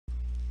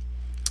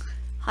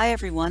Hi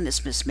everyone, this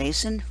is Miss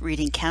Mason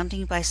reading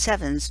Counting by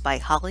Sevens by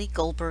Holly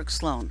Goldberg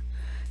Sloan.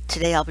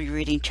 Today I'll be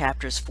reading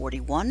chapters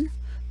 41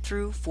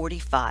 through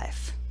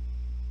 45.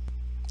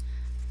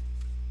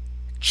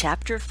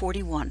 Chapter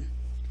 41.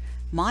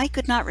 Mai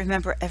could not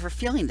remember ever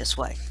feeling this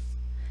way.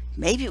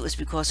 Maybe it was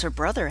because her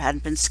brother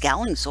hadn't been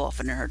scowling so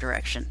often in her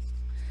direction,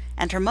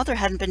 and her mother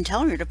hadn't been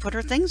telling her to put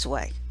her things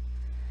away.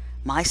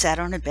 Mai sat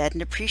on her bed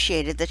and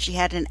appreciated that she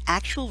had an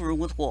actual room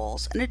with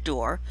walls and a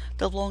door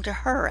that belonged to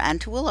her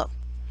and to Willow.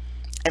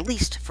 At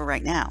least for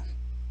right now.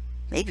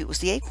 Maybe it was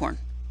the acorn.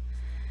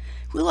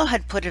 Willow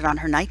had put it on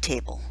her night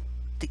table.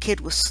 The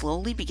kid was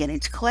slowly beginning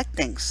to collect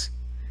things.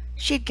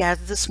 She had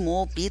gathered the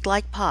small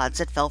bead-like pods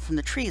that fell from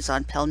the trees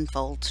on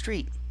Penfold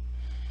Street.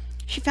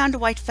 She found a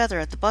white feather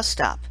at the bus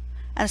stop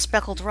and a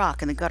speckled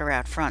rock in the gutter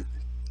out front.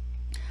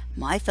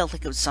 Mai felt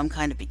like it was some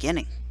kind of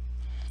beginning.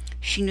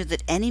 She knew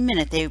that any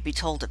minute they would be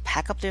told to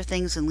pack up their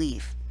things and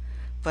leave.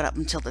 But up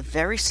until the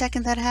very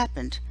second that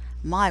happened,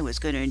 Mai was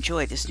going to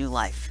enjoy this new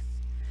life.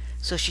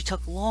 So she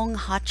took long,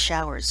 hot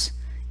showers,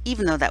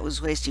 even though that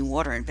was wasting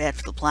water and bad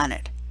for the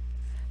planet.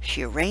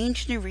 She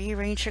arranged and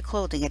rearranged her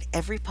clothing at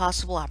every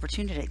possible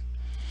opportunity,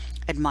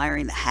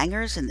 admiring the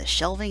hangers and the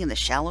shelving in the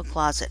shallow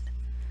closet.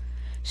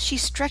 She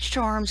stretched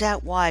her arms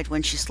out wide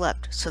when she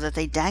slept so that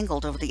they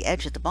dangled over the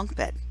edge of the bunk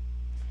bed,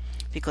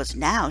 because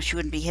now she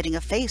wouldn't be hitting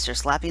a face or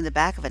slapping the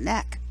back of a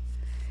neck.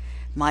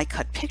 Mai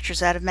cut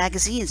pictures out of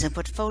magazines and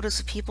put photos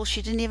of people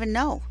she didn't even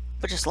know,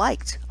 but just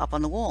liked, up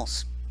on the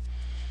walls.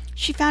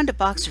 She found a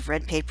box of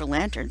red paper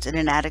lanterns in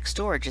an attic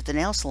storage at the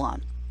nail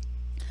salon.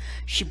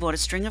 She bought a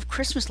string of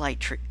Christmas light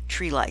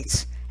tree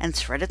lights and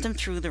threaded them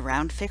through the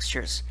round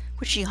fixtures,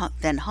 which she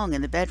then hung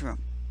in the bedroom.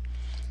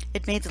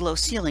 It made the low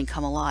ceiling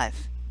come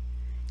alive.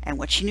 And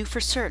what she knew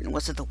for certain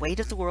was that the weight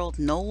of the world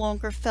no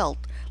longer felt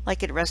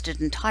like it rested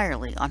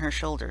entirely on her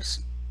shoulders.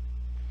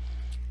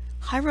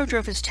 Hiro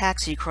drove his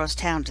taxi across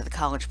town to the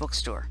college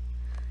bookstore.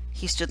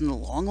 He stood in the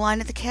long line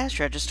at the cash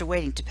register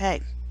waiting to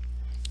pay.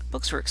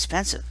 Books were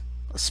expensive,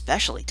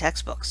 especially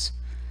textbooks.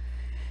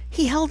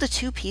 He held the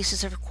 2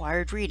 pieces of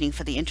required reading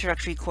for the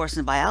introductory course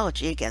in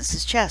biology against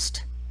his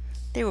chest.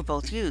 They were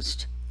both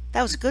used.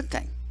 That was a good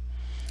thing.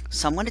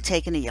 Someone had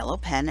taken a yellow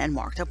pen and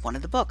marked up one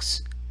of the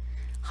books.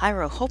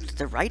 Hiro hoped that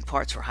the right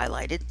parts were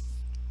highlighted.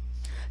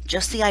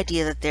 Just the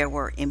idea that there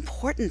were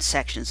important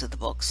sections of the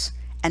books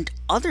and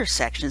other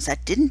sections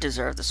that didn't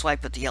deserve the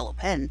swipe of the yellow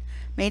pen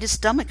made his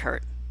stomach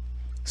hurt.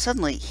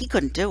 Suddenly, he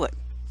couldn't do it.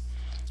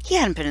 He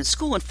hadn't been in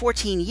school in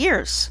 14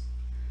 years.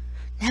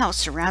 Now,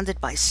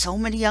 surrounded by so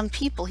many young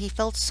people, he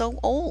felt so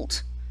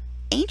old.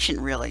 Ancient,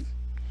 really.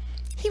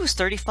 He was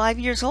 35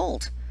 years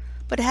old,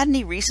 but hadn't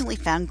he recently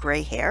found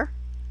gray hair?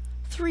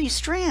 3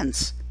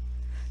 strands.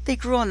 They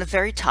grew on the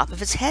very top of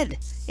his head,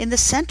 in the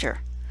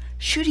center,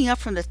 shooting up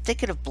from the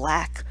thicket of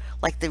black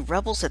like the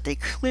rebels that they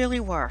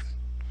clearly were.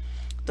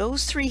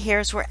 Those 3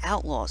 hairs were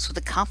outlaws with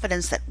the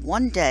confidence that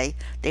one day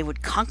they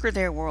would conquer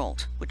their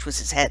world, which was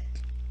his head.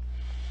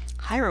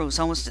 Hiro was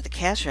almost at the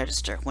cash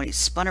register when he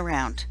spun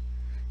around.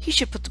 He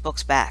should put the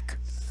books back.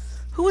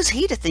 Who was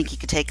he to think he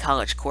could take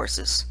college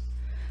courses?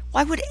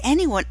 Why would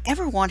anyone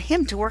ever want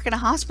him to work in a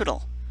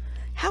hospital?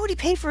 How would he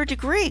pay for a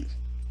degree?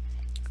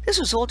 This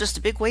was all just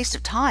a big waste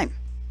of time.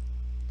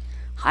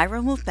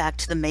 Hiro moved back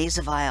to the maze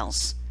of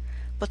aisles,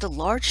 but the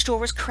large store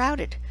was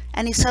crowded,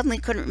 and he suddenly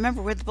couldn't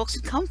remember where the books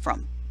had come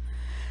from.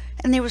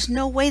 And there was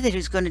no way that he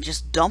was going to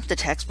just dump the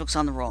textbooks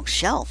on the wrong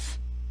shelf.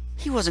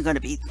 He wasn't going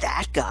to be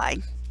that guy.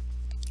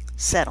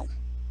 Settle.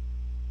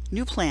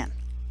 New plan.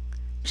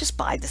 Just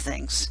buy the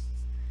things.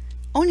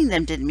 Owning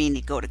them didn't mean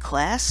he'd go to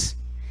class.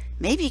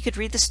 Maybe he could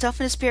read the stuff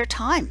in his spare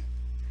time.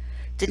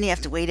 Didn't he have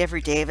to wait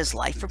every day of his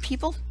life for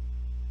people?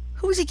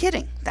 Who was he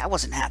kidding? That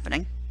wasn't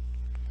happening.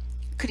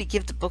 Could he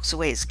give the books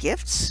away as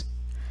gifts?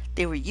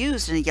 They were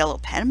used and yellow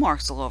pen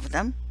marks all over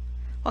them.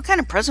 What kind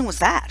of present was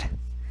that?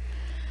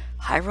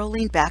 Hiro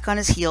leaned back on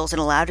his heels and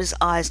allowed his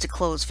eyes to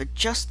close for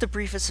just the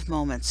briefest of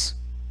moments.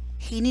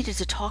 He needed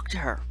to talk to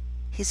her,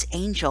 his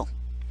angel.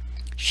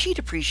 She'd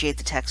appreciate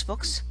the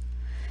textbooks.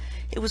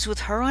 It was with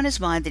her on his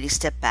mind that he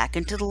stepped back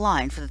into the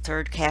line for the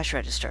 3rd cash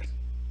register.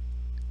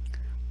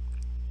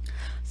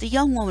 The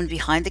young woman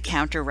behind the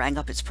counter rang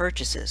up its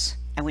purchases,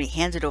 and when he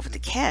handed over the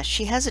cash,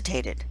 she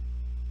hesitated.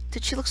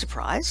 Did she look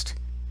surprised?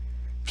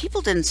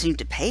 People didn't seem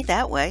to pay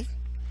that way.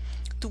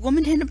 The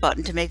woman hit a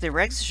button to make the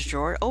register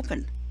drawer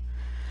open.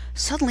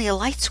 Suddenly a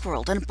light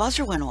swirled and a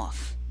buzzer went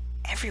off.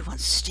 Everyone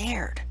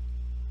stared.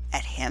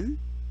 At him?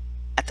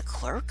 At the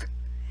clerk?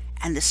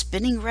 And the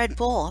spinning red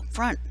ball up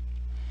front.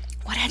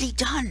 What had he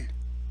done?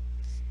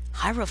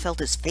 Hiro felt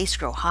his face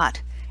grow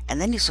hot, and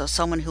then he saw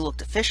someone who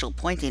looked official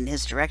pointing in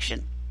his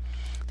direction.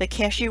 The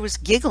cashier was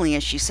giggling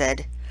as she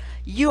said,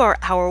 "You are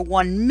our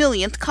 1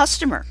 millionth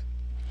customer."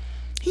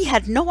 He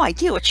had no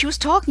idea what she was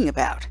talking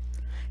about.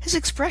 His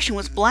expression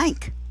was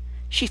blank.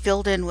 She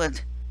filled in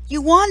with,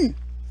 "You won!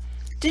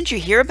 Didn't you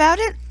hear about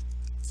it?"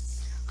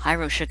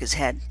 Hiro shook his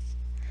head.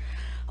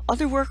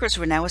 Other workers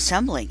were now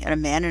assembling, and a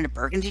man in a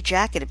burgundy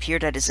jacket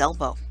appeared at his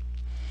elbow.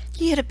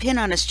 He had a pin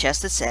on his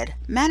chest that said,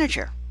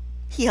 "Manager."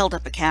 He held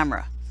up a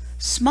camera.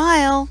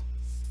 Smile!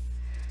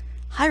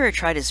 Hira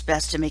tried his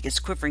best to make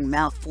his quivering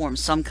mouth form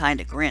some kind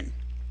of grin.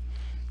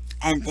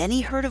 And then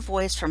he heard a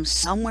voice from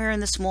somewhere in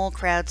the small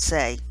crowd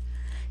say,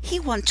 "He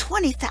won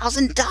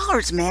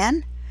 $20,000,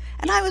 man!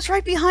 And I was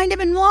right behind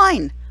him in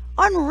line!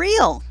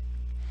 Unreal!"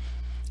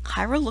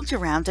 Hira looked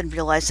around and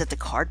realized that the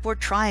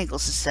cardboard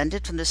triangles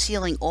suspended from the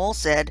ceiling all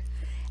said,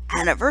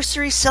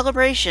 "Anniversary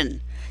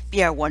celebration!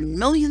 Be our 1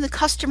 millionth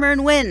customer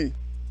and win!"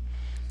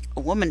 A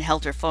woman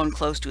held her phone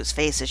close to his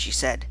face as she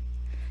said,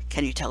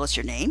 "Can you tell us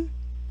your name?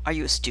 Are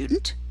you a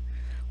student?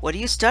 What are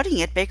you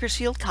studying at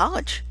Bakersfield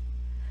College?"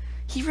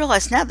 He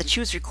realized now that she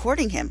was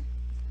recording him.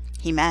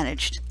 He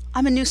managed,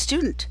 "I'm a new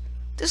student.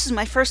 This is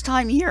my first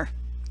time here."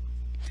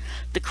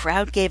 The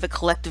crowd gave a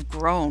collective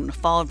groan,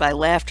 followed by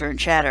laughter and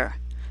chatter.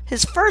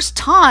 "His first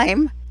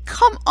time?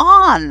 Come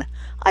on!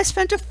 I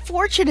spent a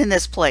fortune in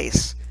this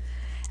place."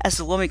 As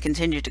the woman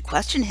continued to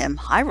question him,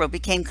 Hiro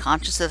became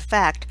conscious of the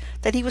fact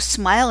that he was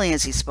smiling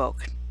as he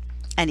spoke,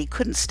 and he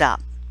couldn't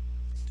stop.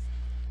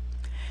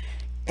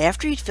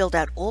 After he'd filled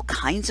out all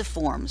kinds of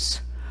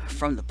forms,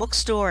 from the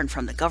bookstore and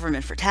from the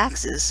government for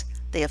taxes,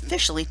 they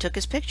officially took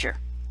his picture,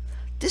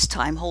 this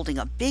time holding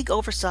a big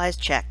oversized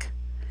check.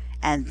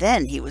 And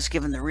then he was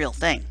given the real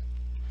thing.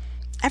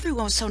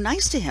 Everyone was so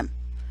nice to him.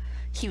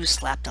 He was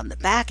slapped on the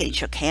back and he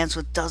shook hands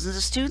with dozens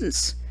of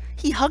students.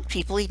 He hugged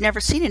people he'd never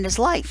seen in his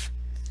life.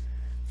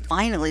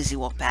 Finally, as he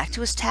walked back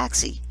to his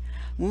taxi,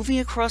 moving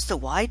across the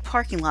wide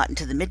parking lot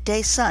into the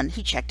midday sun,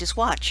 he checked his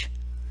watch.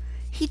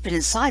 He'd been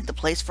inside the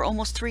place for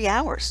almost 3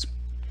 hours.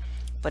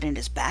 But in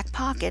his back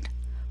pocket,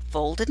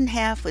 folded in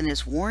half in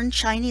his worn,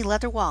 shiny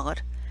leather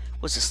wallet,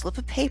 was a slip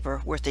of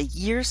paper worth a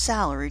year's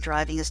salary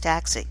driving his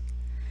taxi.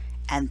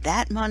 And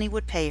that money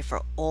would pay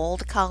for all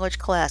the college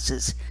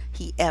classes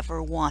he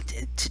ever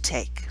wanted to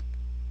take.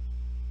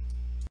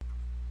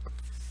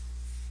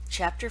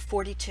 Chapter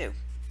 42.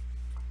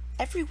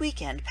 Every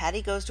weekend,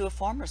 Patty goes to a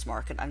farmer's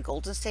market on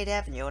Golden State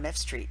Avenue and F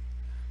Street.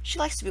 She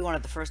likes to be one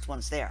of the first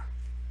ones there.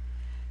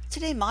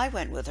 Today, Mai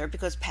went with her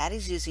because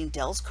Patty's using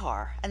Dell's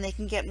car and they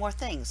can get more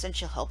things and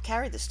she'll help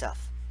carry the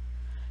stuff.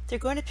 They're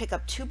going to pick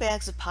up 2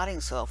 bags of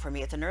potting soil for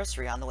me at the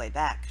nursery on the way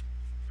back.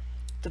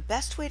 The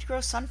best way to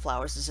grow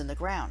sunflowers is in the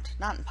ground,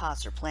 not in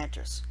pots or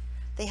planters.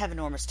 They have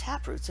enormous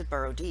taproots that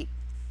burrow deep.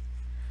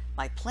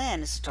 My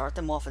plan is to start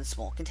them off in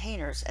small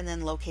containers and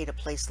then locate a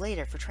place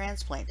later for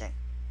transplanting.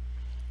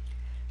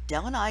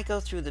 Dell and I go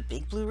through the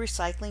big blue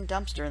recycling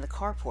dumpster in the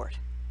carport,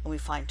 and we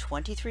find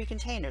 23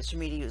 containers for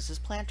me to use as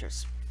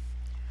planters.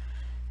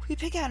 We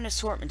pick out an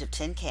assortment of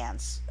tin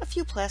cans, a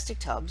few plastic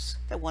tubs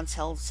that once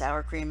held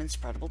sour cream and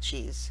spreadable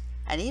cheese,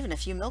 and even a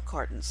few milk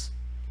cartons.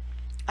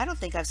 I don't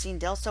think I've seen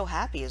Dell so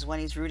happy as when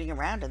he's rooting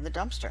around in the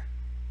dumpster.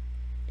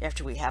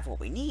 After we have what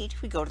we need,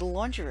 we go to the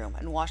laundry room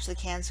and wash the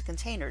cans and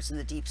containers in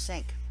the deep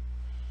sink.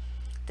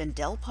 Then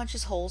Dell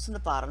punches holes in the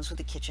bottoms with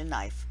a kitchen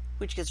knife,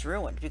 which gets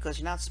ruined because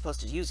you're not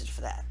supposed to use it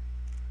for that.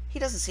 He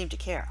doesn't seem to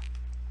care.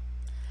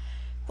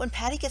 When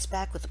Patty gets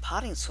back with the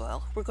potting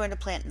soil, we're going to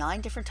plant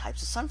 9 different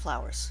types of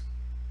sunflowers.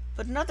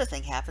 But another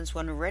thing happens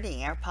when we're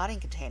readying our potting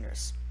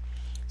containers.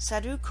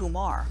 Sadhu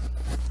Kumar,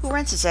 who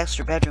rents his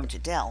extra bedroom to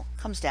Dell,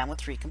 comes down with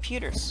 3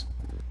 computers.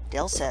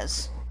 Dell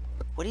says,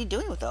 "What are you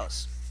doing with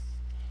those?"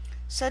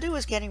 Sadhu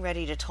is getting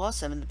ready to toss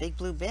them in the big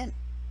blue bin.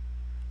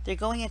 They're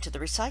going into the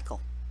recycle.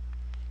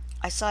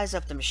 I size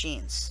up the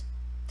machines.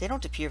 They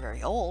don't appear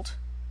very old.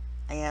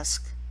 I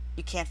ask,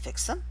 "You can't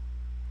fix them?"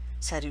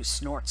 Sadhu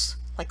snorts,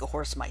 like a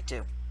horse might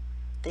do.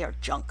 "They are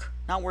junk,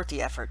 not worth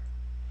the effort."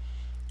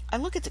 I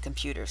look at the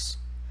computers.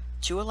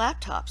 2 are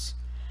laptops.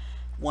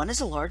 1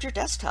 is a larger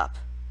desktop,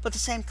 but the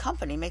same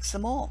company makes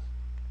them all.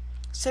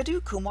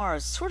 Sadhu Kumar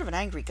is sort of an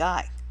angry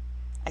guy.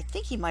 I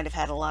think he might have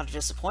had a lot of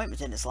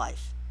disappointment in his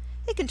life.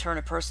 It can turn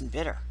a person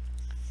bitter.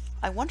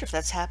 I wonder if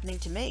that's happening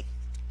to me.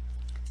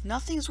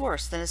 Nothing's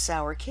worse than a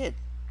sour kid.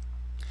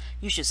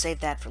 You should save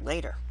that for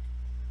later.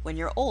 When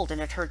you're old and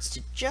it hurts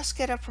to just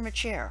get up from a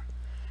chair,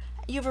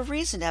 you have a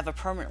reason to have a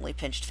permanently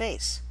pinched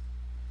face.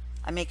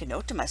 I make a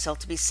note to myself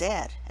to be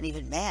sad and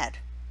even mad,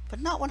 but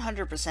not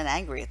 100%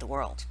 angry at the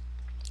world.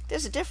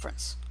 There's a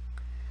difference.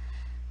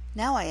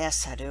 Now I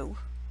ask Sadhu,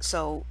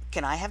 "So,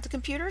 can I have the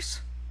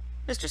computers?"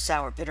 Mr.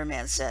 Sour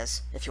Bitterman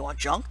says, "If you want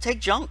junk, take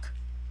junk."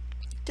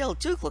 Del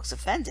Duke looks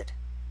offended.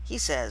 He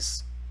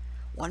says,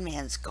 "One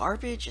man's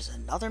garbage is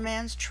another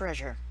man's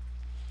treasure."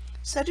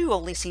 Sadhu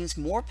only seems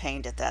more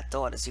pained at that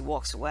thought as he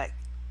walks away.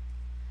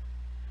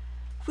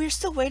 We are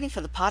still waiting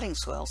for the potting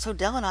soil, so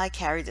Del and I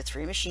carry the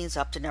 3 machines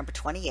up to number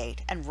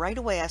 28, and right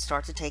away I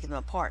start to take them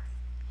apart.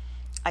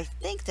 I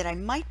think that I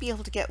might be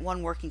able to get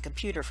 1 working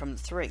computer from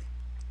the 3.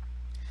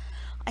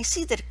 I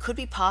see that it could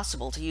be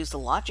possible to use the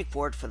logic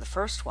board for the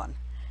first one,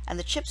 and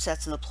the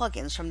chipsets and the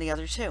plugins from the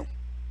other 2.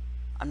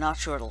 I'm not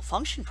sure it'll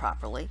function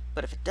properly,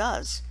 but if it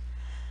does,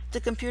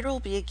 the computer will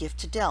be a gift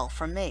to Del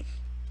from me.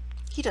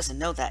 He doesn't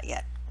know that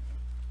yet.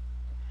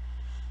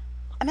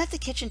 I'm at the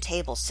kitchen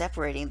table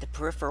separating the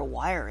peripheral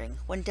wiring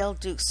when Del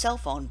Duke's cell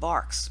phone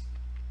barks.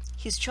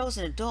 He's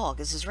chosen a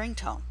dog as his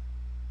ringtone.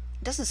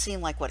 It doesn't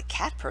seem like what a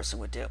cat person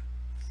would do.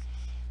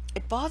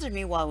 It bothered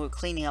me while we were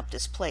cleaning up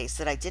this place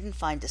that I didn't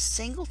find a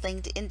single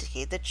thing to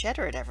indicate that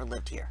Cheddar had ever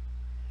lived here.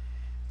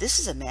 This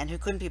is a man who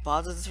couldn't be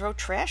bothered to throw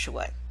trash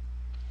away.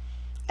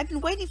 I've been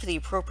waiting for the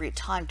appropriate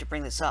time to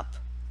bring this up.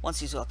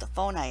 Once he's off the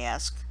phone, I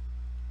ask,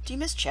 "Do you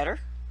miss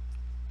Cheddar?"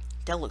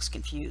 Dell looks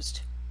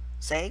confused.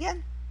 "Say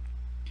again?"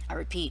 I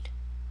repeat,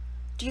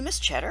 "Do you miss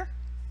Cheddar?"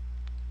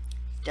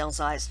 Dell's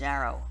eyes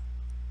narrow.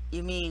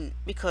 "You mean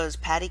because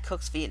Patty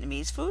cooks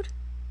Vietnamese food?"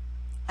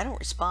 I don't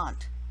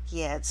respond.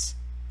 He adds,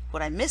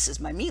 "What I miss is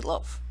my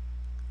meatloaf."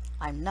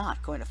 I'm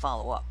not going to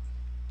follow up.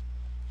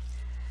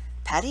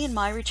 Patty and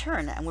I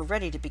return, and we're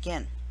ready to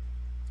begin.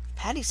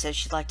 Patty says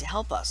she'd like to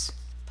help us,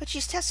 but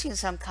she's testing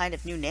some kind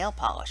of new nail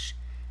polish,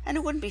 and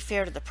it wouldn't be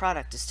fair to the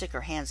product to stick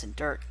her hands in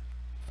dirt.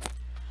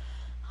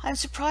 I'm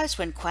surprised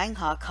when Kwang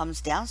Ha comes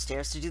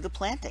downstairs to do the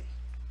planting.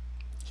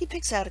 He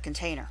picks out a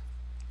container.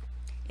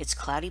 It's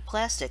cloudy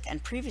plastic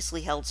and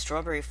previously held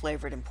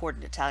strawberry-flavored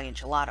imported Italian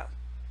gelato.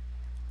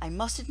 I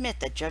must admit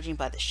that judging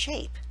by the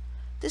shape,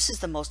 this is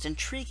the most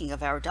intriguing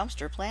of our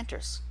dumpster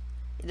planters.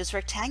 It is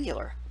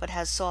rectangular, but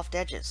has soft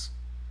edges.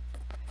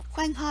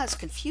 Kwang Ha is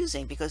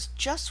confusing because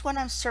just when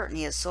I'm certain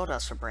he has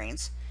sawdust for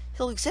brains,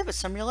 he'll exhibit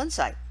some real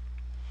insight.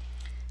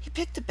 He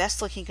picked the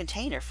best-looking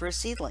container for a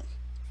seedling.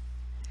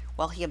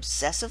 While he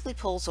obsessively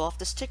pulls off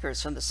the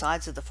stickers from the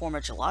sides of the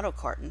former gelato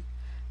carton,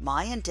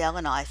 Mai and Dell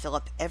and I fill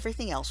up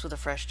everything else with the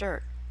fresh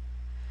dirt.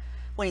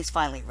 When he's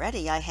finally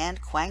ready, I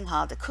hand Kwang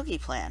Ha the cookie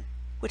plan,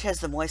 which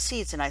has the moist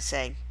seeds, and I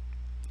say,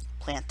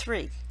 "Plant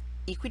 3,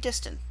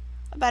 equidistant,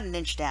 about an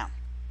inch down."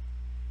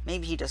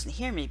 Maybe he doesn't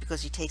hear me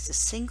because he takes a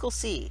single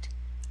seed.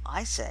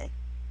 I say,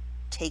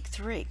 "Take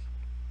 3.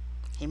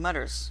 He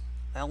mutters,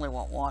 "I only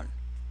want 1.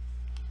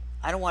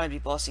 I don't want to be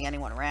bossing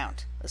anyone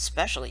around,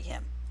 especially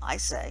him. I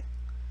say,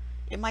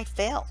 "It might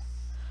fail.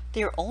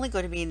 They are only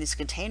going to be in these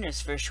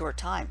containers for a short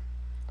time.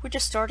 We're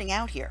just starting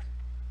out here."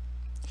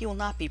 He will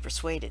not be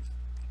persuaded.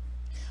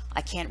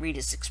 I can't read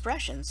his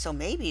expression, so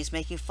maybe he's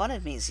making fun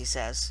of me as he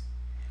says,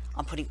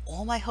 "I'm putting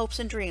all my hopes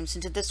and dreams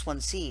into this one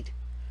seed.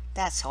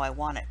 That's how I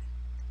want it."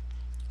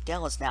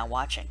 Dell is now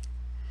watching.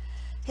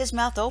 His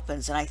mouth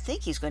opens and I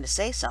think he's going to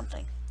say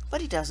something,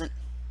 but he doesn't.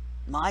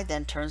 Mai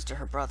then turns to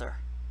her brother.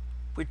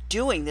 "We're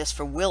doing this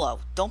for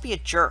Willow. Don't be a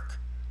jerk.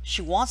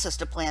 She wants us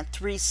to plant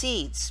 3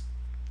 seeds.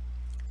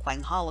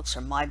 Kwang Ha looks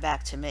from Mai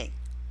back to me.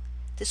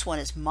 "This one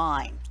is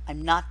mine.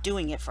 I'm not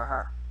doing it for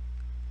her."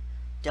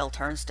 Dell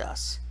turns to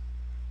us.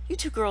 "You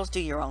 2 girls do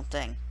your own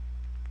thing."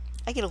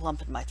 I get a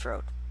lump in my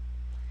throat.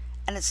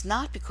 And it's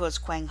not because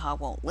Kwang Ha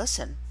won't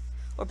listen,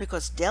 or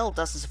because Dell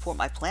doesn't support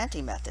my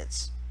planting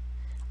methods.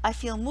 I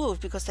feel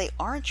moved because they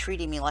aren't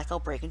treating me like I'll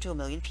break into a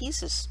million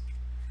pieces.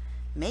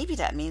 Maybe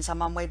that means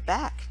I'm on my way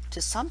back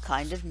to some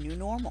kind of new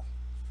normal.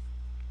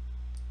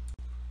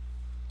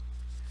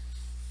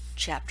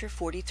 Chapter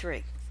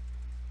 43.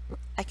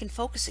 I can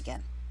focus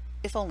again,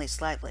 if only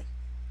slightly.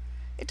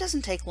 It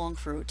doesn't take long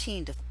for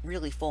routine to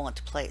really fall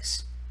into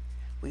place.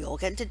 We all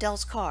get into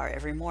Dell's car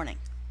every morning.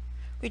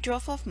 We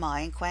drove off Mai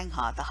and Kwang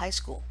Ha at the high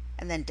school,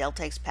 and then Dell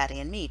takes Patty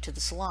and me to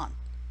the salon.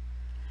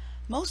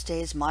 Most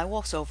days Mai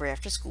walks over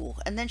after school,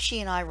 and then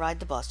she and I ride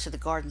the bus to the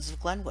gardens of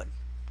Glenwood.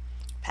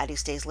 Patty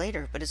stays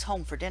later, but is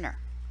home for dinner.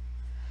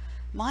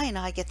 Mai and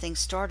I get things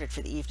started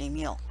for the evening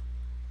meal.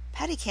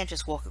 Patty can't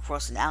just walk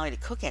across an alley to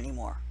cook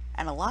anymore,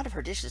 and a lot of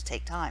her dishes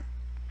take time.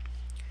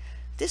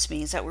 This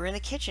means that we're in the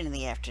kitchen in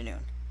the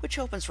afternoon, which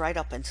opens right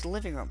up into the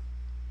living room.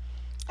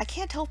 I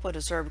can't help but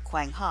observe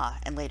Kwang Ha,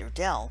 and later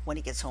Dell, when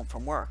he gets home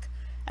from work,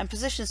 and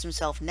positions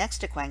himself next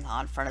to Kwang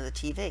Ha in front of the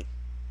TV.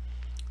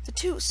 The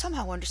two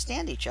somehow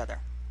understand each other.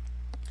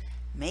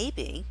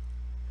 Maybe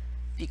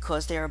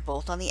because they are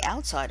both on the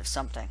outside of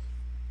something.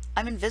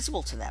 I'm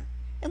invisible to them,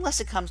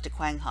 unless it comes to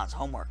Kwang Ha's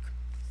homework.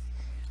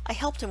 I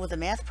helped him with a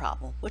math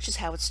problem, which is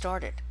how it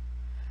started.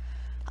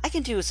 I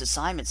can do his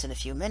assignments in a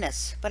few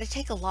minutes, but I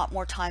take a lot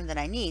more time than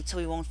I need so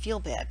he won't feel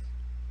bad.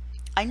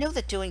 I know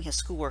that doing his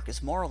schoolwork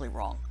is morally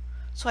wrong,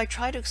 so I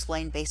try to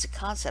explain basic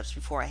concepts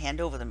before I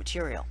hand over the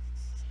material.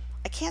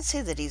 I can't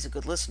say that he's a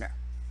good listener.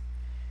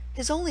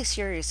 His only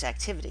serious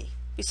activity,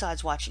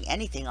 besides watching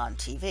anything on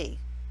TV,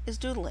 is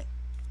doodling.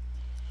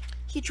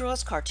 He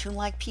draws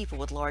cartoon-like people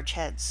with large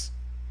heads.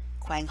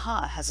 Kwang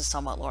Ha has a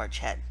somewhat large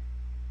head.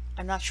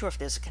 I'm not sure if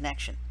there's a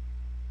connection.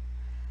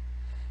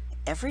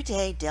 Every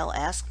day Dell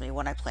asks me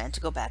when I plan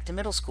to go back to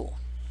middle school.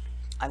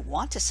 I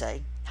want to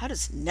say, how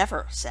does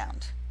never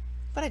sound?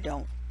 But I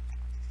don't.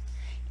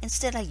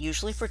 Instead, I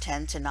usually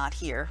pretend to not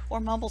hear or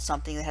mumble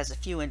something that has a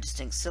few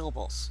indistinct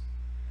syllables.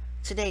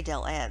 Today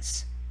Dell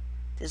adds,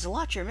 "There's a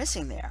lot you're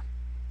missing there."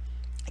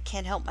 I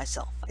can't help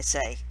myself. I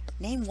say,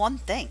 "Name one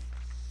thing."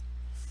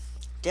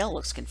 Dell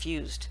looks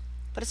confused,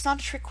 but it's not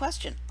a trick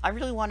question. I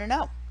really want to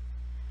know.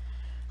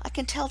 I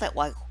can tell that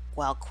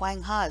while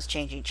Kwang Ha is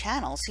changing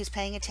channels, he's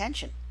paying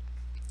attention.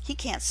 He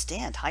can't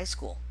stand high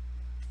school.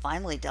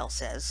 Finally, Dell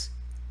says,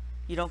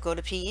 "You don't go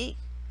to PE."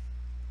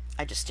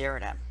 I just stare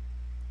at him.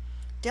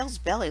 Dell's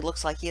belly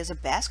looks like he has a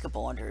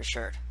basketball under his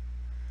shirt.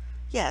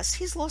 Yes,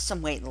 he's lost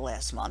some weight in the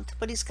last month,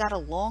 but he's got a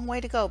long way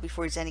to go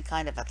before he's any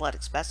kind of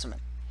athletic specimen.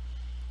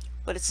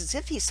 but it's as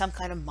if he's some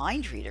kind of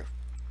mind reader,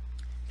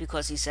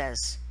 because he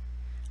says,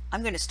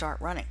 "I'm going to start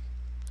running.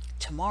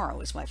 Tomorrow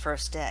is my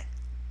first day."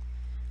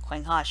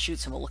 Quang Ha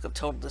shoots him a look of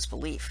total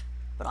disbelief,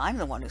 but I'm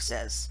the one who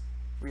says,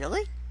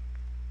 "Really?"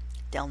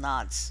 Del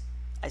nods.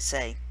 I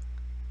say,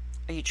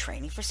 "Are you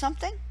training for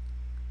something?"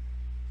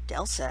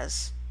 Del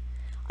says,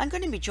 "I'm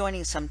going to be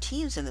joining some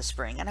teams in the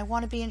spring and I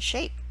want to be in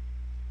shape."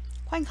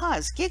 Quang Ha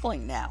is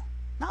giggling now.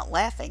 Not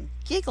laughing,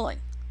 giggling.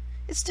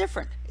 It's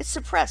different, it's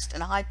suppressed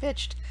and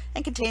high-pitched,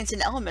 and contains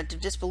an element of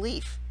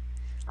disbelief.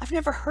 I've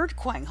never heard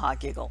Quang Ha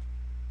giggle.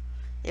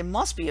 It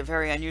must be a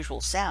very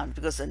unusual sound,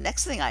 because the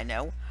next thing I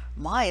know,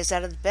 Mai is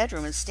out of the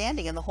bedroom and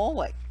standing in the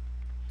hallway.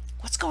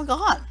 "What's going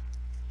on?"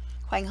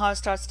 Quang Ha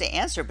starts to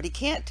answer, but he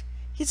can't.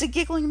 He's a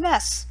giggling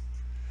mess.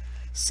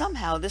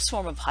 Somehow this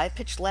form of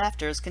high-pitched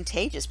laughter is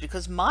contagious,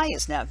 because Mai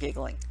is now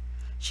giggling.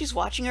 She's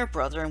watching her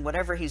brother, and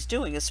whatever he's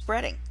doing is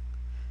spreading.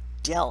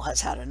 Del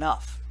has had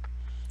enough.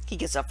 He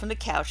gets up from the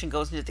couch and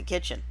goes into the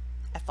kitchen.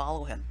 I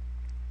follow him.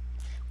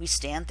 We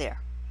stand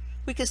there.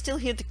 We can still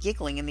hear the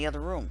giggling in the other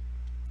room.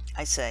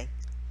 I say,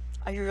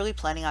 "Are you really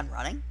planning on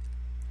running?"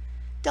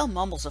 Del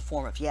mumbles a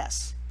form of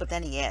yes, but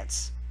then he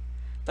adds,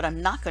 "But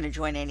I'm not going to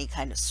join any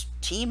kind of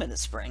team in the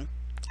spring.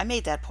 I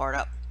made that part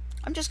up.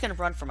 I'm just going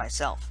to run for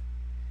myself."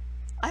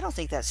 I don't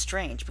think that's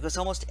strange, because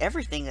almost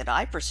everything that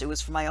I pursue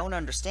is for my own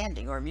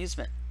understanding or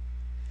amusement.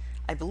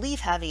 I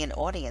believe having an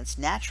audience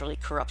naturally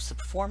corrupts the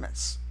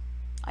performance.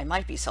 I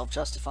might be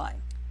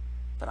self-justifying,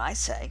 but I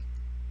say,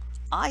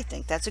 I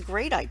think that's a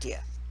great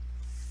idea.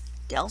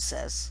 Del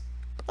says,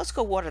 "Let's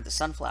go water the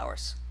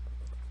sunflowers."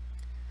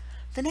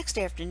 The next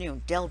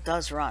afternoon, Del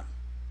does run.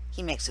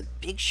 He makes a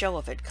big show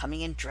of it,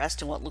 coming in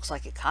dressed in what looks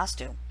like a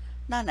costume,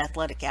 not an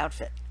athletic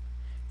outfit.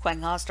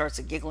 Quang Ha starts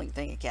a giggling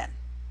thing again.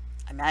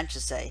 I manage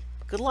to say,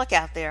 "Good luck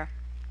out there,"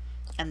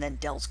 and then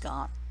Del's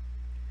gone.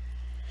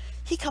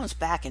 He comes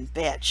back in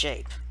bad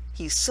shape.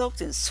 He's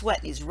soaked in sweat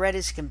and he's red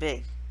as he can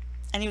be.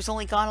 And he was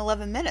only gone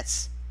 11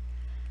 minutes.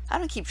 I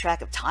don't keep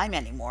track of time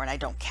anymore, and I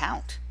don't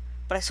count,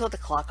 but I saw the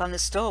clock on the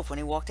stove when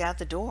he walked out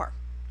the door.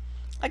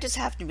 I just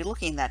happened to be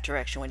looking in that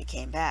direction when he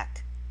came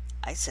back.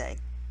 I say,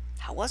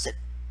 "How was it?"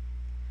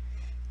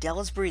 Del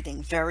is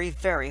breathing very,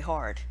 very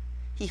hard.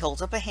 He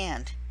holds up a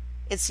hand.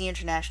 It's the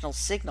international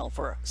signal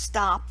for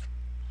stop.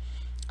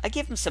 I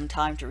give him some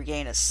time to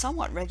regain a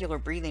somewhat regular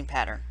breathing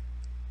pattern.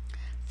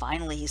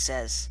 Finally he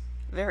says,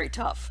 "Very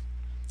tough.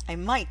 I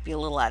might be a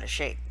little out of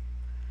shape."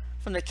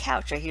 From the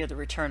couch I hear the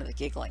return of the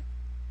giggling.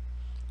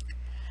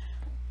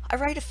 I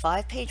write a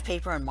 5-page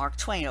paper on Mark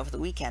Twain over the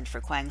weekend for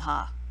Quang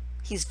Ha.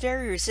 He's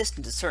very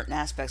resistant to certain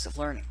aspects of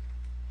learning.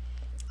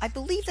 I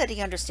believe that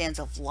he understands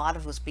a lot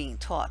of what's being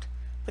taught,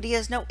 but he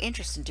has no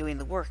interest in doing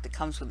the work that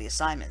comes with the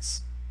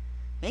assignments.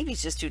 Maybe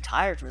he's just too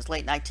tired from his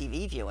late-night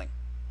TV viewing.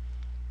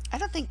 I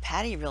don't think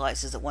Patty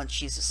realizes that once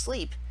she's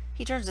asleep,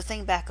 he turns the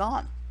thing back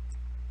on.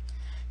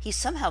 He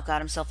somehow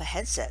got himself a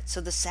headset, so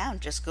the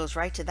sound just goes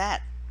right to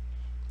that.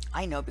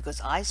 I know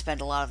because I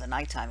spend a lot of the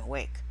nighttime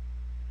awake.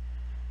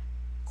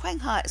 Quang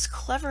Ha is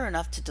clever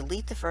enough to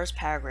delete the first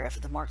paragraph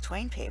of the Mark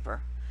Twain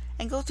paper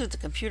and go through the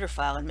computer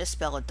file and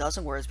misspell a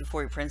dozen words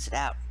before he prints it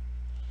out.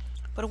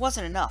 But it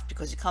wasn't enough,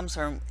 because he comes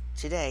home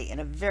today in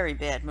a very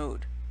bad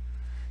mood.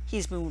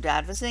 He's moved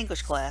out of his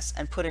English class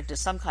and put into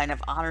some kind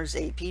of honors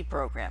AP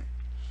program.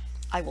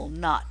 I will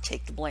not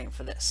take the blame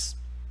for this.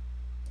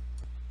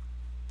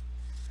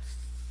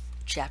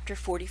 Chapter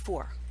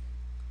 44.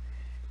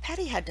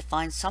 Patty had to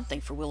find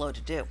something for Willow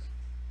to do.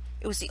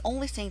 It was the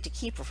only thing to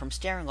keep her from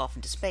staring off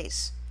into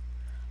space.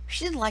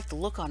 She didn't like the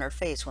look on her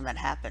face when that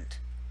happened.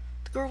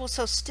 The girl was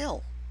so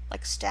still,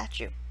 like a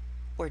statue,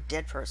 or a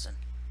dead person.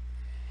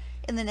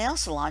 In the nail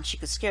salon she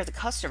could scare the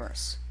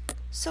customers.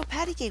 So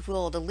Patty gave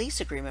Willow the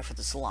lease agreement for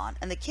the salon,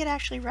 and the kid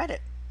actually read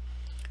it.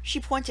 She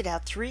pointed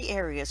out 3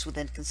 areas with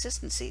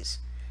inconsistencies,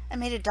 and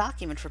made a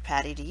document for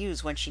Patty to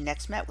use when she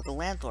next met with the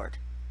landlord.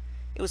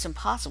 It was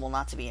impossible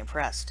not to be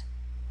impressed.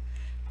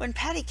 When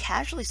Patty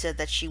casually said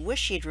that she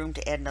wished she had room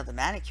to add another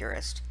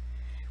manicurist,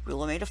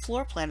 Willow made a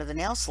floor plan of the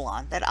nail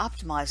salon that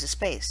optimized the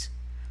space,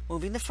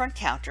 moving the front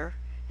counter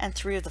and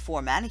 3 of the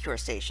 4 manicure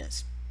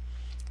stations.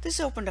 This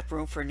opened up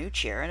room for a new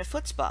chair and a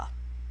foot spa.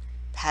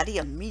 Patty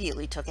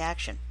immediately took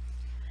action.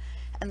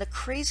 And the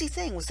crazy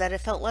thing was that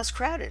it felt less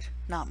crowded,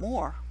 not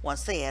more,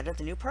 once they added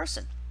the new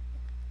person.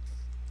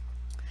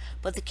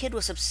 But the kid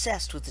was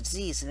obsessed with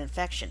disease and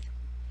infection.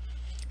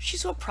 She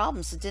saw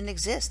problems that didn't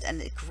exist,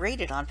 and it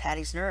grated on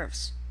Patty's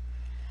nerves.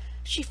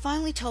 She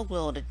finally told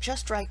Willow to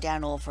just write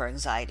down all of her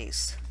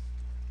anxieties.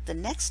 The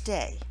next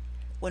day,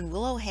 when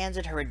Willow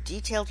handed her a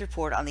detailed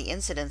report on the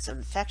incidence of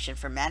infection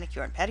from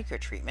manicure and pedicure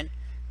treatment,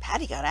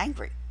 Patty got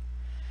angry.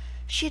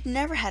 She had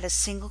never had a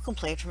single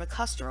complaint from a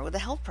customer with a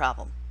health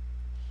problem.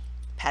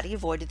 Patty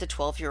avoided the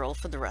 12-year-old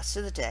for the rest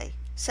of the day,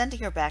 sending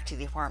her back to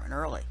the apartment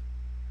early.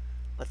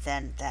 But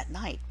then, that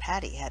night,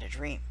 Patty had a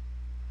dream.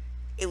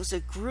 It was a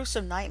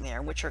gruesome nightmare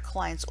in which her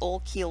clients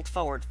all keeled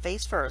forward,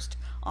 face first,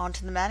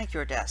 onto the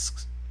manicure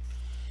desks.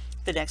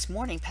 The next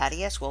morning,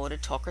 Patty asked Willow to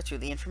talk her through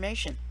the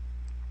information.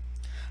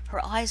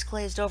 Her eyes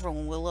glazed over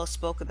when Willow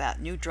spoke about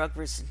new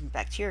drug-resistant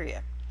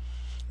bacteria,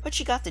 but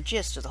she got the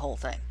gist of the whole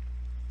thing.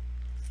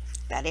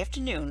 That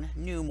afternoon,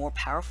 new, more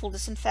powerful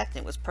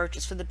disinfectant was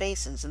purchased for the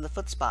basins and the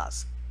foot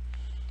spas.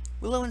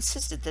 Willow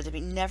insisted that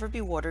it never be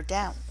watered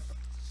down,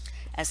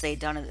 as they had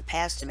done in the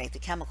past to make the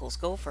chemicals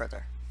go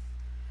further.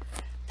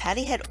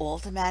 Patty had all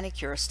the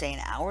manicurists stay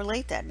an hour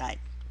late that night,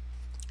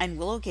 and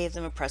Willow gave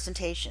them a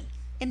presentation,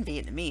 in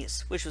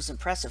Vietnamese, which was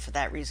impressive for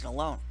that reason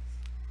alone.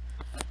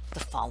 The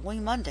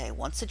following Monday,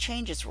 once the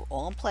changes were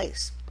all in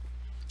place,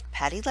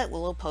 Patty let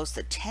Willow post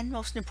the 10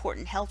 most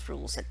important health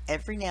rules that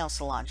every nail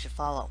salon should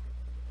follow.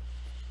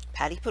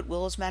 Patty put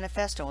Willow's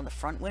manifesto on the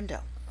front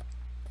window,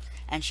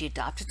 and she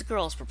adopted the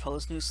girls'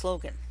 proposed new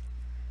slogan,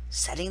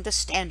 "Setting the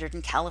standard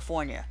in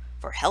California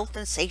for health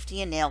and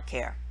safety in nail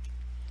care."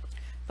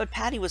 But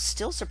Patty was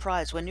still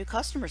surprised when new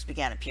customers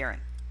began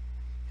appearing.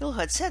 Willow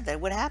had said that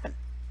would happen.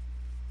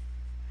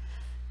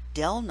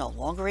 Del no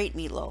longer ate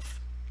meatloaf.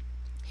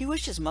 He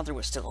wished his mother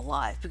was still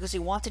alive because he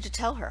wanted to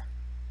tell her.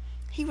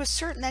 He was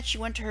certain that she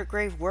went to her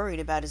grave worried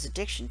about his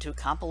addiction to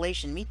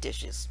compilation meat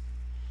dishes.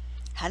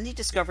 Hadn't he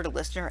discovered a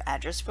list in her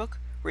address book,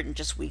 written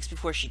just weeks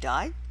before she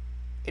died?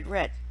 It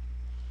read,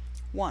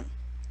 1.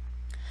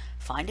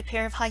 Find a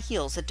pair of high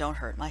heels that don't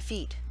hurt my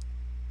feet.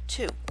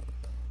 2.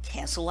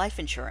 Cancel life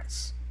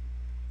insurance.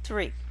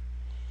 3.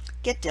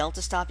 Get Del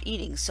to stop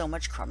eating so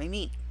much crummy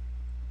meat.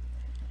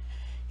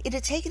 It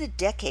had taken a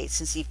decade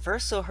since he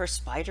first saw her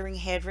spidering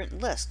handwritten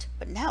list,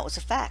 but now it was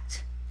a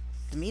fact.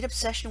 The meat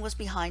obsession was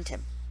behind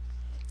him.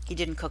 He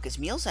didn't cook his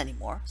meals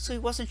anymore, so he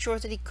wasn't sure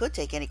that he could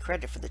take any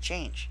credit for the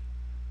change.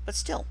 But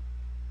still,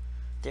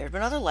 there had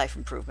been other life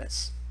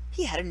improvements.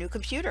 He had a new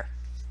computer.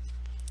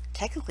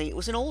 Technically, it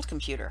was an old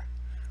computer,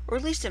 or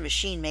at least a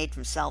machine made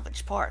from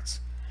salvaged parts,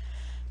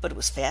 but it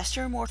was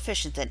faster and more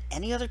efficient than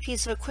any other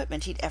piece of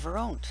equipment he'd ever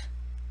owned.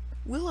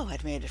 Willow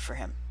had made it for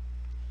him.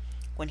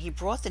 When he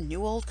brought the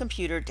new old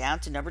computer down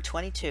to number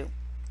 22,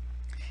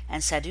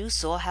 and Sadhu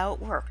saw how it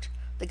worked,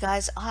 the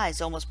guy's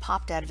eyes almost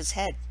popped out of his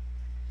head.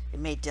 It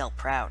made Del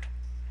proud.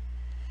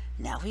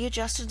 Now he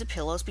adjusted the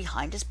pillows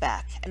behind his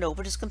back and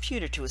opened his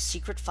computer to a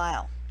secret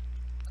file.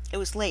 It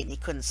was late and he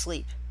couldn't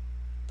sleep,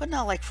 but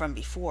not like from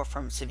before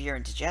from severe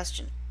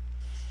indigestion.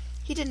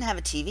 He didn't have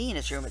a TV in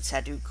his room at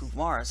Sadhu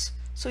Kumar's,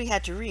 so he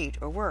had to read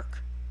or work.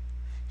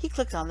 He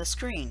clicked on the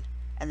screen,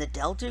 and the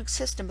Del Duke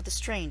system of the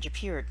strange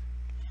appeared.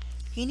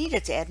 He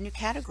needed to add a new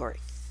category.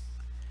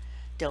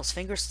 Del's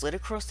finger slid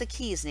across the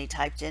keys and he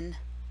typed in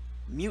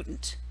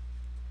mutant.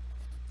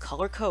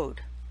 Color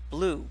code,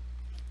 blue,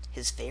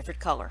 his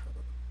favorite color.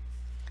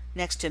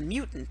 Next to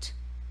mutant,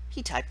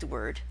 he typed the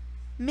word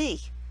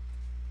me.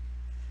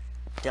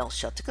 Del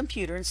shut the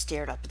computer and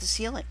stared up at the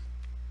ceiling.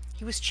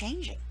 He was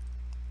changing.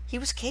 He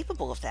was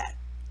capable of that.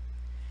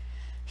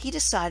 He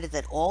decided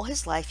that all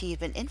his life he had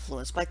been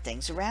influenced by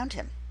things around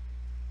him.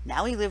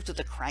 Now he lived with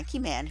a cranky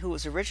man who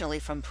was originally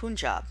from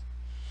Punjab.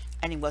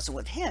 And he wasn't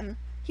with him,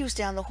 he was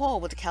down the hall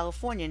with a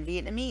Californian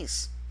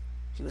Vietnamese.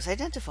 He was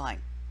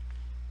identifying.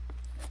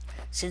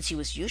 Since he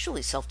was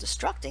usually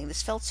self-destructing,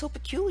 this felt so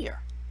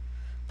peculiar.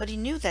 But he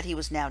knew that he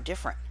was now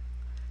different.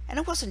 And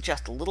it wasn't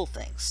just the little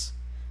things.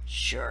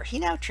 Sure, he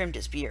now trimmed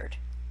his beard.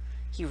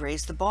 He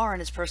raised the bar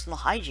in his personal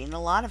hygiene in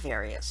a lot of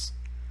areas.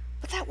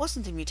 But that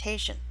wasn't the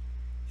mutation.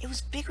 It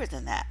was bigger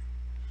than that.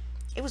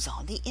 It was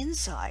on the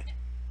inside.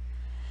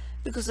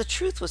 Because the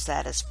truth was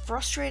that, as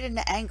frustrated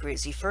and angry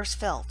as he first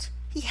felt,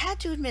 he had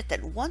to admit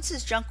that once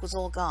his junk was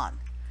all gone,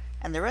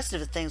 and the rest of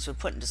the things were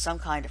put into some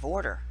kind of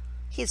order,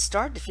 he had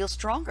started to feel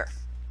stronger.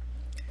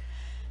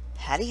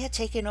 Hattie had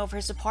taken over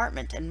his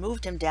apartment and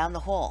moved him down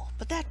the hall,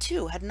 but that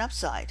too had an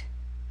upside.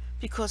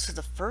 Because for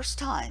the first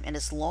time, and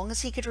as long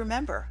as he could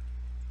remember,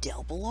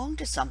 Del belonged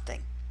to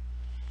something.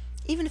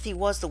 Even if he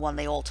was the one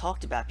they all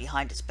talked about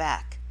behind his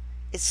back,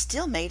 it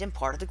still made him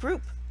part of the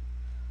group.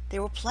 They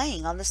were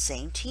playing on the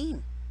same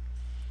team.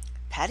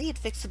 Patty had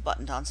fixed the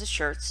buttons on his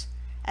shirts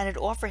and had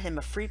offered him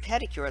a free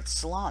pedicure at the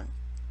salon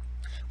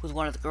with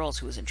one of the girls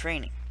who was in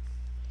training.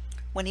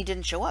 When he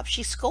didn't show up,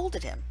 she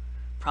scolded him,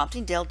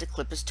 prompting Del to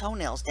clip his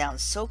toenails down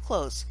so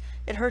close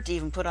it hurt to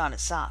even put on his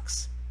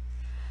socks.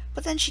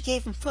 But then she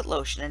gave him foot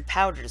lotion and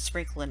powder to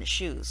sprinkle in his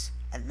shoes,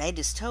 and made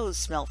his toes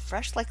smell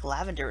fresh like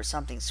lavender or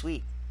something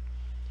sweet.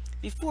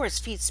 Before, his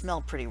feet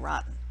smelled pretty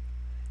rotten.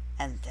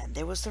 And then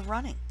there was the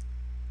running.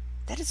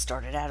 That had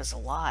started out as a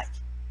lie.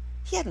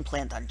 He hadn't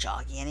planned on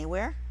jogging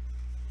anywhere.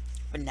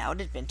 But now it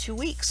had been 2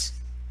 weeks.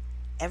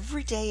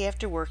 Every day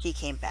after work he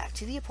came back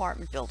to the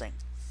apartment building.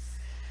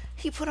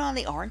 He put on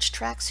the orange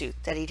tracksuit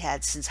that he'd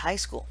had since high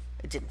school.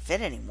 It didn't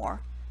fit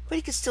anymore, but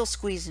he could still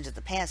squeeze into the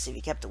pants if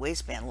he kept the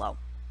waistband low.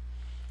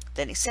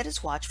 Then he set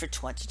his watch for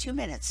 22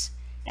 minutes,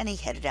 and he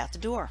headed out the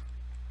door.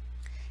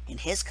 In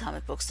his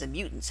comic books, the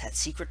mutants had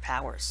secret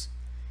powers.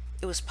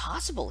 It was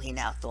possible, he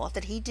now thought,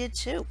 that he did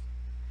too.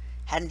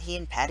 Hadn't he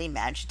and Patty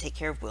managed to take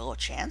care of Willow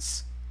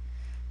Chance?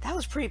 That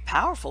was pretty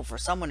powerful for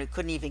someone who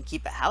couldn't even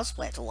keep a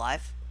houseplant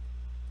alive.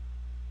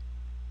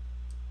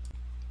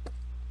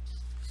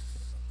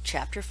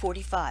 Chapter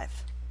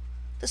 45.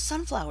 The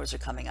sunflowers are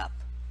coming up.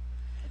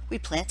 We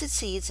planted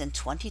seeds in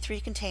 23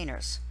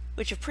 containers,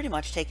 which have pretty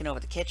much taken over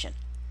the kitchen,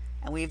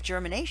 and we have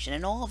germination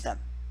in all of them.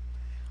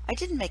 I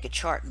didn't make a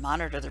chart and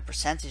monitor the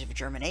percentage of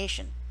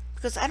germination,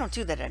 because I don't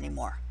do that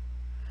anymore.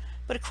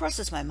 But it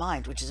crosses my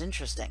mind, which is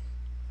interesting.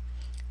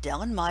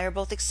 Dell and Mai are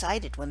both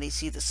excited when they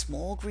see the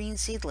small green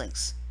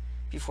seedlings.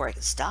 Before I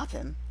can stop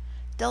him,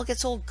 Dell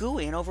gets all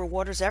gooey and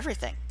overwaters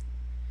everything.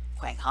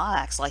 Kwang Ha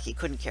acts like he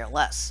couldn't care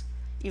less,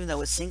 even though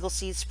his single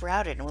seed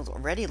sprouted and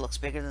already looks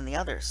bigger than the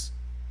others.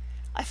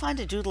 I find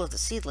a doodle of the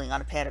seedling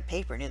on a pad of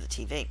paper near the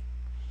TV.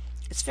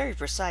 It's very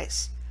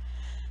precise,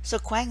 so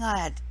Kwang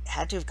Ha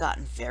had to have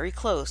gotten very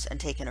close and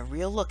taken a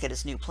real look at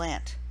his new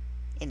plant.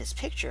 In his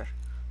picture,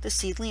 the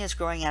seedling is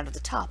growing out of the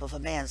top of a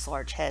man's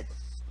large head.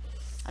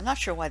 I'm not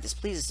sure why this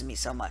pleases me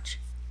so much.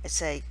 I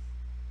say,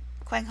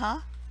 "Kwang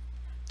Ha,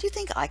 do you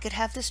think I could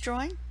have this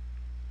drawing?"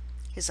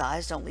 His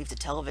eyes don't leave the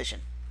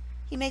television.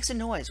 He makes a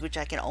noise which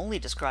I can only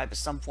describe as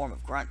some form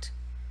of grunt.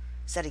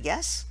 Is that a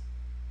guess?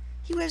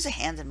 He waves a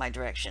hand in my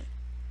direction.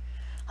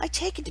 I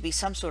take it to be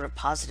some sort of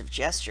positive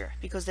gesture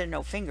because there are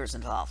no fingers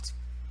involved.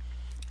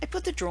 I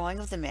put the drawing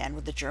of the man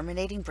with the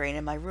germinating brain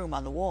in my room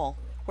on the wall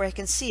where I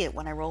can see it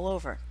when I roll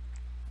over.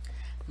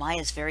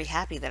 Maya is very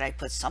happy that I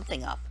put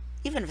something up,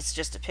 even if it's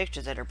just a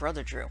picture that her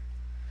brother drew.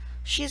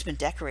 She has been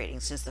decorating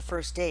since the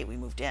first day we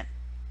moved in.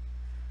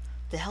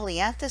 The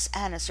Helianthus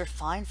anise are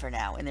fine for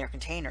now in their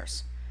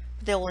containers,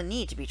 but they will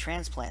need to be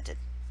transplanted.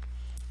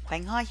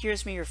 Kwang Ha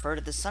hears me refer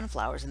to the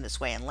sunflowers in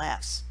this way and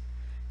laughs.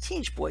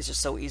 Teenage boys are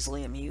so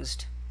easily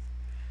amused.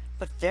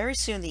 But very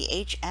soon the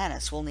H.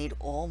 anise will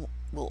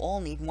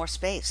all need more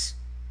space.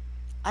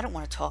 I don't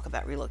want to talk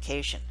about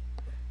relocation.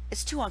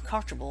 It's too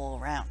uncomfortable all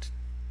around.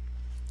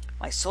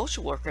 My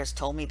social worker has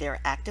told me they are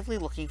actively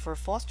looking for a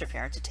foster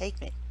parent to take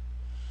me.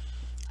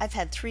 I've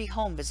had 3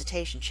 home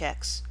visitation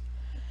checks.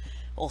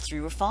 All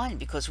 3 were fine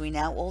because we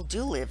now all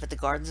do live at the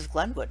Gardens of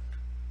Glenwood.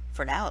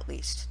 For now, at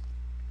least.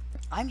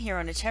 I'm here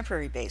on a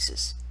temporary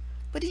basis,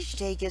 but each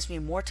day gives me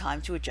more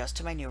time to adjust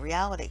to my new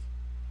reality.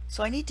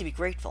 So I need to be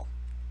grateful.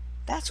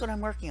 That's what I'm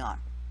working on.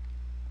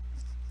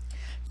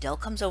 Dell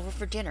comes over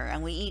for dinner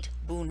and we eat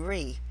bun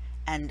ri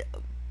and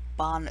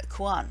ban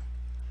kuan.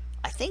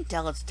 I think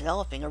Dell is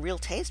developing a real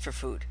taste for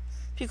food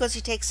because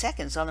he takes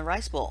seconds on the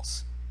rice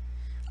balls.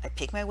 I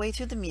pick my way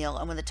through the meal,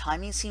 and when the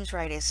timing seems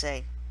right, I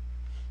say,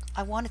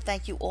 "I want to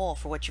thank you all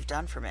for what you've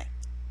done for me."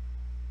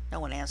 No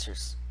one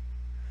answers.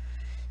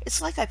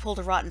 It's like I pulled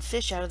a rotten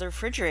fish out of the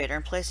refrigerator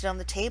and placed it on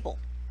the table.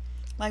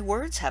 My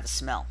words have a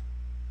smell.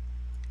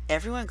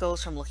 Everyone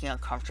goes from looking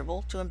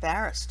uncomfortable to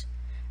embarrassed,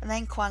 and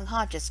then Kwang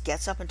Ha just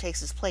gets up and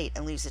takes his plate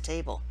and leaves the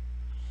table.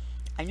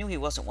 I knew he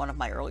wasn't one of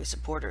my early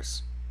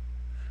supporters.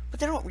 But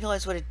they don't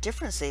realize what a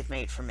difference they've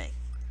made for me.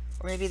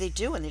 Or maybe they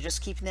do and they're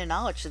just keeping their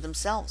knowledge to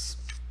themselves.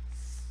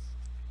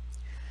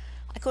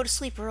 I go to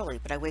sleep early,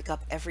 but I wake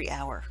up every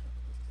hour.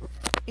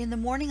 In the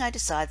morning I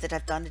decide that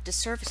I've done a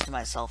disservice to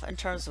myself in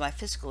terms of my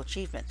physical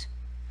achievement.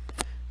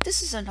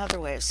 This is another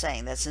way of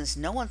saying that since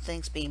no one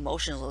thinks being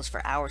motionless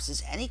for hours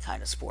is any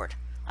kind of sport,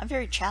 I'm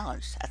very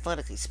challenged,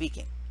 athletically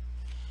speaking.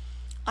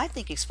 I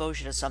think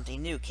exposure to something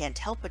new can't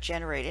help but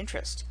generate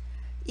interest,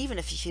 even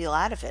if you feel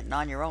out of it and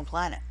on your own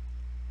planet.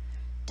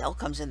 Dell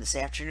comes in this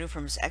afternoon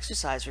from his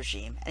exercise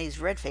regime, and he's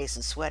red-faced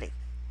and sweaty.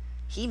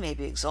 He may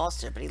be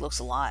exhausted, but he looks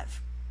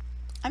alive.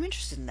 I'm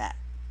interested in that.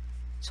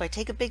 So I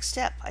take a big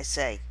step. I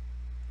say,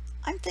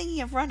 "I'm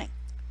thinking of running."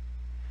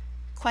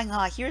 Kwang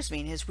Ha hears me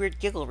and his weird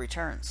giggle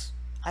returns.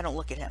 I don't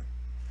look at him.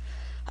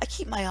 I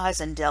keep my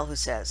eyes on Dell, who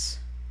says,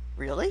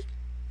 "Really?"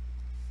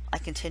 I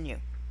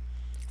continue.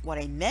 "What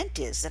I meant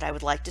is that I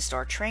would like to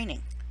start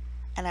training,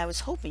 and I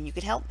was hoping you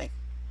could help me."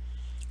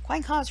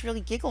 Kwang Ha is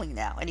really giggling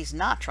now, and he's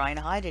not trying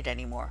to hide it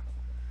anymore.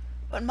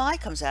 But Mai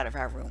comes out of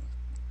our room.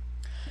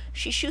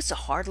 She shoots a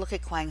hard look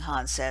at Kwang Ha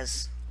and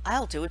says,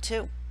 "I'll do it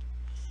too."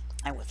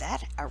 And with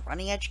that, our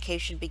running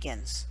education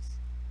begins.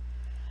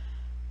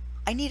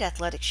 I need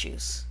athletic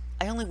shoes.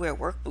 I only wear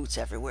work boots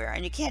everywhere,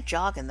 and you can't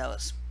jog in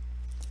those.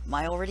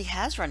 Mai already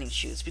has running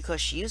shoes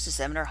because she uses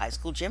them in her high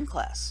school gym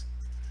class.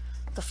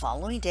 The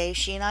following day,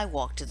 she and I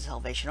walk to the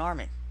Salvation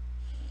Army.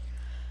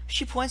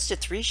 She points to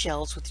 3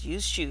 shelves with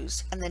used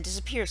shoes and then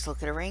disappears to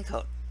look at her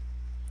raincoat.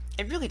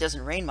 It really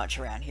doesn't rain much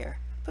around here,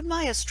 but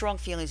Maya has strong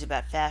feelings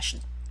about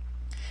fashion,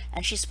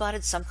 and she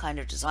spotted some kind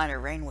of designer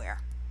rainwear.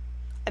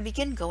 I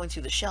begin going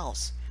through the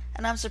shelves,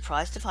 and I'm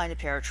surprised to find a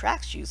pair of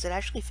track shoes that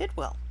actually fit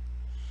well.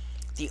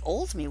 The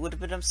old me would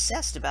have been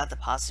obsessed about the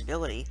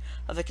possibility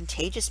of a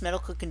contagious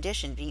medical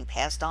condition being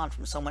passed on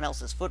from someone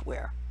else's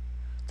footwear.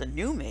 The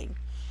new me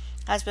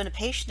has been a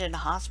patient in a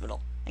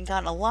hospital and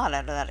gotten a lot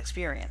out of that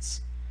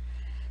experience.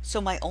 So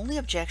my only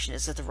objection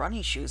is that the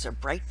running shoes are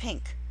bright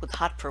pink with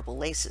hot purple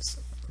laces.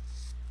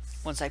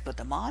 Once I put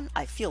them on,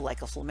 I feel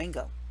like a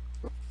flamingo.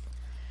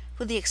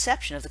 With the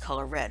exception of the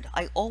color red,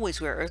 I always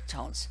wear earth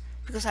tones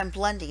because I'm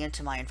blending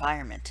into my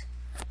environment.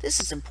 This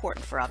is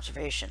important for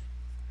observation.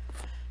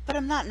 But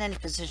I'm not in any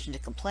position to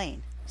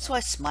complain, so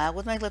I smile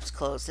with my lips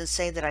closed and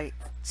say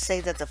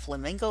that the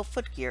flamingo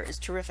footgear is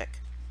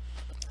terrific.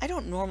 I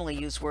don't normally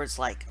use words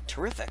like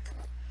terrific,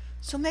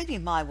 so maybe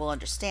Mai will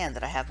understand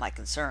that I have my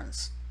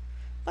concerns.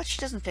 But she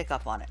doesn't pick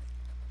up on it.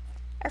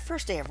 Our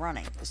first day of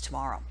running is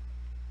tomorrow.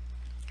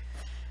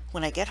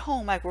 When I get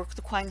home, I work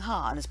with Kwang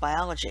Ha on his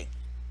biology.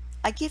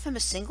 I give him a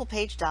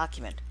single-page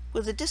document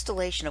with a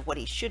distillation of what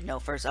he should know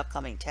for his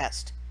upcoming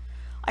test.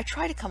 I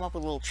try to come up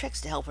with little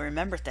tricks to help him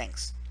remember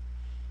things.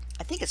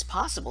 I think it's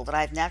possible that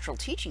I have natural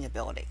teaching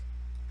ability.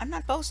 I'm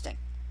not boasting.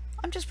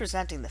 I'm just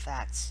presenting the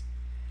facts.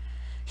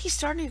 He's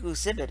starting to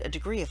exhibit a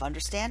degree of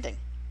understanding.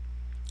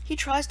 He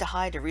tries to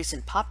hide a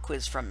recent pop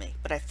quiz from me,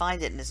 but I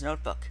find it in his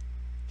notebook.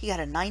 He got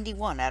a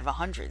 91 out of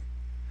 100.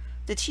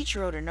 The teacher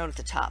wrote a note at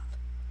the top.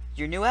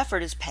 Your new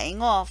effort is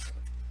paying off.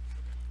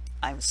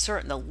 I'm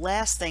certain the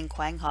last thing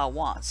Kwang Ha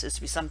wants is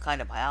to be some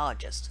kind of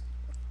biologist.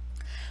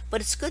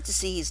 But it's good to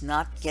see he's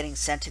not getting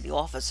sent to the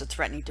office or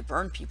threatening to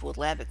burn people with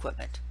lab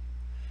equipment.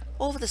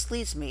 All of this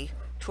leads me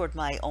toward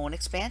my own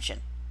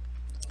expansion.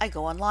 I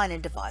go online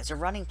and devise a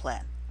running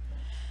plan.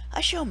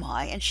 I show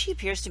Mai, and she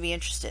appears to be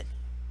interested.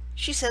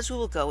 She says we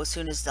will go as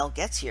soon as Dell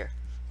gets here,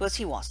 because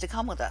he wants to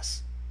come with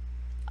us.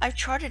 I've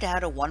charted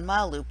out a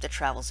 1-mile loop that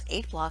travels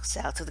 8 blocks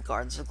south of the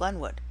Gardens of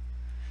Glenwood.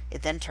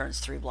 It then turns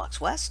 3 blocks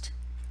west,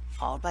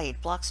 followed by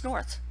 8 blocks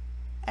north,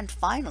 and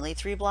finally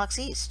 3 blocks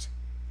east.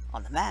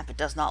 On the map, it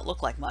does not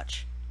look like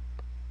much.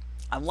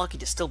 I'm lucky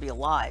to still be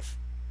alive.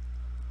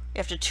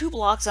 After 2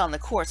 blocks on the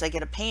course, I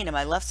get a pain in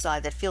my left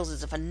side that feels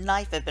as if a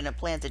knife had been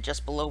implanted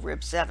just below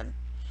rib 7.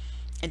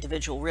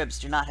 Individual ribs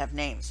do not have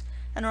names,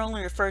 and are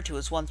only referred to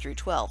as 1 through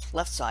 12,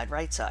 left side,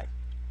 right side.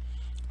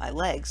 My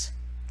legs,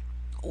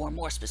 or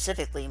more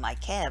specifically my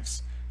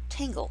calves,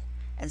 tingle,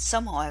 and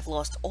somehow I've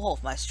lost all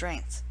of my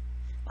strength.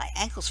 My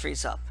ankles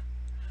freeze up.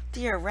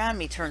 The air around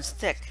me turns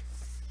thick.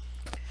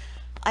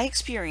 I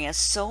experience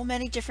so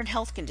many different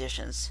health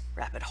conditions: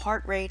 rapid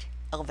heart rate,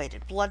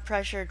 elevated blood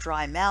pressure,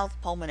 dry mouth,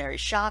 pulmonary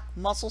shock,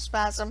 muscle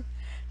spasm,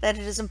 that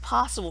it is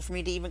impossible for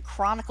me to even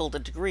chronicle the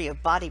degree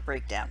of body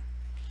breakdown.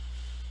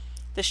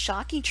 The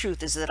shocking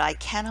truth is that I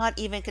cannot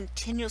even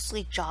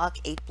continuously jog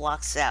 8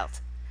 blocks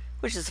south,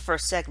 which is the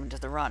first segment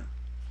of the run.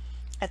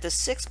 At the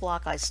 6th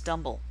block, I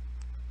stumble.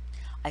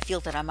 I feel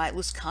that I might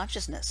lose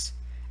consciousness,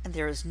 and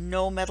there is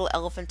no metal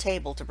elephant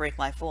table to break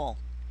my fall.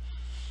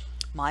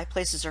 Mai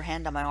places her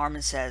hand on my arm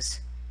and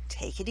says,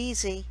 "Take it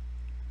easy.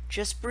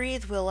 Just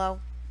breathe, Willow."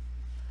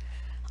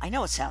 I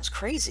know it sounds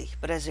crazy,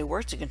 but as I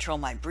work to control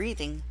my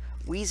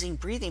wheezing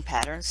breathing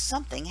patterns,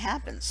 something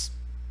happens.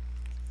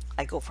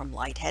 I go from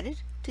lightheaded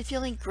to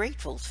feeling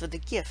grateful for the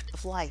gift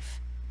of life.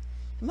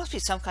 It must be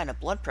some kind of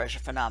blood pressure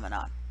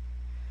phenomenon.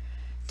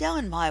 Dell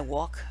and Mai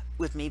walk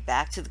with me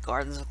back to the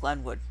Gardens of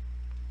Glenwood.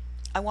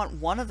 I want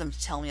one of them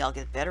to tell me I'll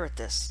get better at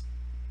this,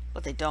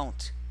 but they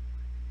don't.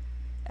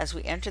 As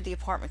we enter the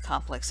apartment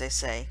complex, they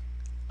say,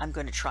 "I'm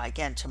going to try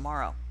again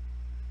tomorrow."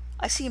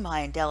 I see Mai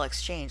and Dell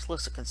exchange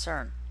looks of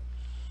concern.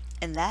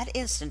 In that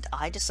instant,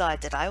 I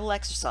decide that I will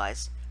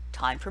exercise,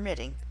 time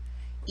permitting,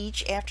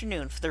 each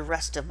afternoon for the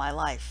rest of my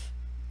life.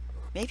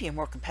 Maybe I'm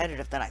more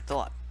competitive than I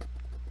thought.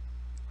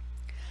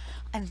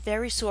 I'm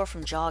very sore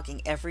from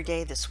jogging every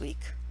day this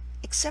week,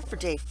 except for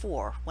day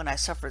 4, when I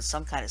suffered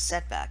some kind of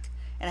setback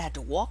and I had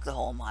to walk the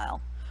whole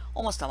mile,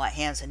 almost on my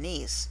hands and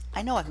knees.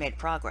 I know I've made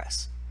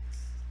progress,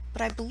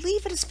 but I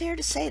believe it is fair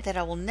to say that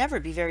I will never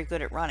be very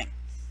good at running.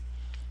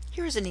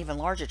 Here is an even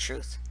larger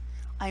truth.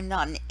 I am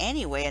not in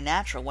any way a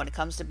natural when it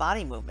comes to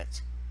body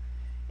movement.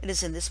 It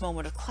is in this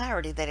moment of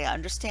clarity that I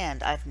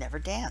understand I've never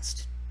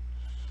danced.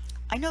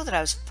 I know that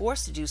I was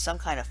forced to do some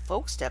kind of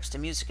folk steps to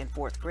music in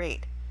 4th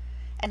grade,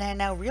 and I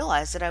now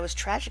realize that I was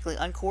tragically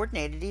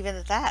uncoordinated even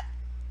at that.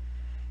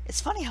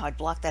 It's funny how I'd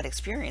blocked that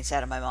experience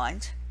out of my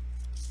mind.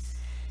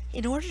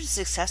 In order to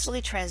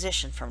successfully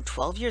transition from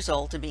 12 years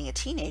old to being a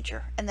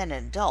teenager and then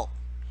an adult,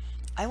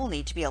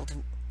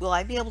 will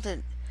I be able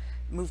to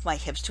move my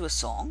hips to a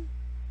song?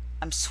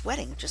 I'm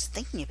sweating just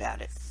thinking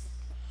about it.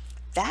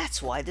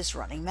 That's why this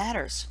running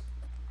matters.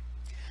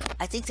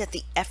 I think that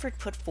the effort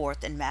put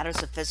forth in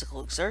matters of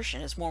physical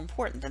exertion is more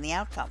important than the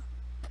outcome.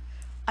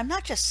 I'm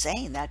not just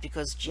saying that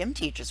because gym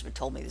teachers have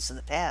told me this in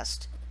the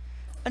past.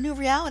 A new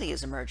reality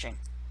is emerging.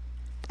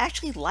 I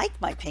actually like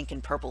my pink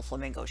and purple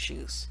flamingo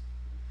shoes.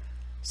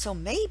 So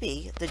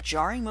maybe the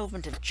jarring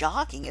movement of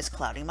jogging is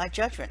clouding my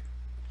judgment.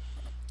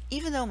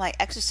 Even though my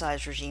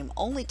exercise regime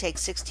only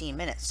takes 16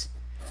 minutes,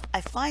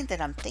 I find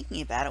that I'm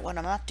thinking about it when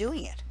I'm not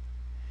doing it.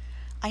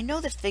 I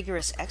know that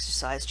vigorous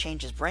exercise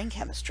changes brain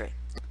chemistry.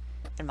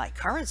 In my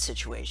current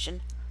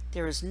situation,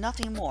 there is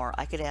nothing more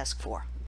I could ask for.